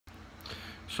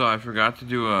So I forgot to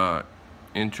do a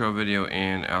intro video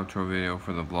and outro video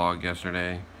for the vlog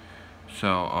yesterday. So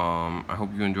I hope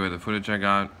you enjoy the footage I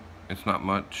got. It's not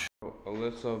much.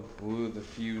 Alyssa blew the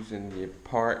fuse in the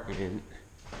apartment,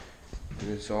 and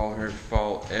it's all her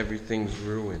fault. Everything's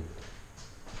ruined.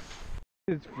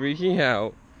 It's freaking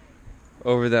out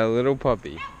over that little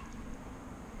puppy.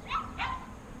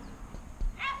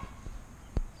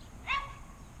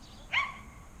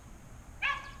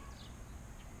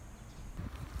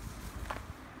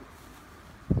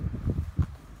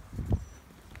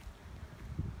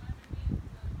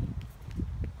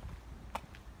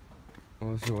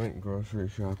 Also went grocery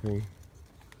shopping.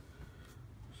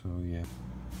 So yeah.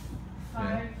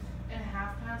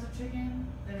 5.5 pounds of chicken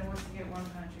than it was to get 1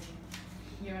 pound of chicken.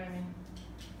 You know what I mean?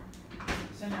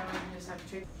 So now we can just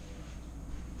have chicken.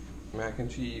 Mac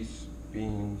and cheese,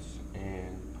 beans,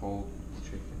 and pulled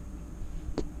chicken.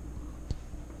 $10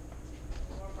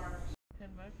 and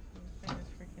this thing is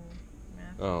freaking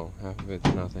massive. Oh, half of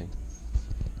it's nothing.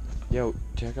 Yo,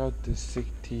 check out this sick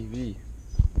TV.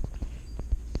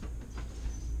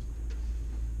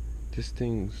 This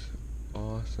thing's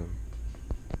awesome.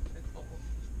 It's old.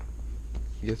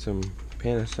 Get some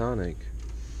Panasonic.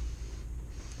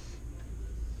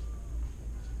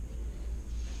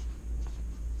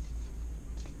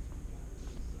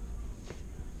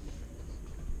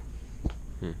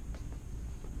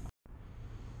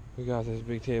 We got this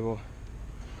big table.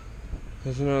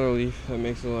 There's another leaf that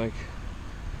makes it like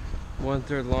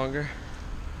 1/3 longer,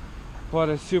 but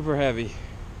it's super heavy.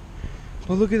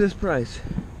 But look at this price,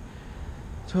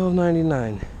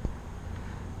 $12.99.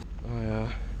 Oh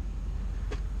yeah,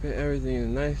 fit everything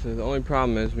in nicely. The only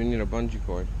problem is we need a bungee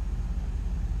cord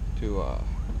to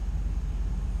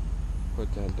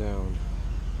put that down.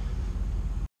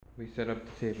 We set up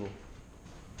the table.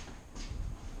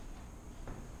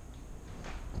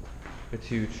 It's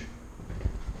huge.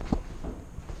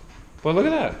 But look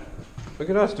at that. Look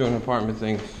at us doing apartment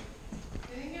things. Do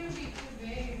you think it would be too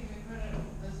big if we put it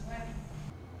this way?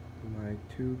 My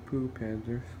 2 poop heads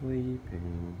are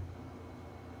sleeping.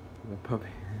 The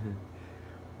puppy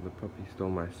stole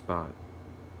my spot.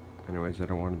 Anyways, I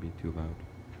don't want to be too loud.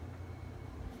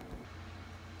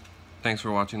 Thanks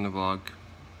for watching the vlog.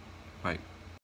 Bye.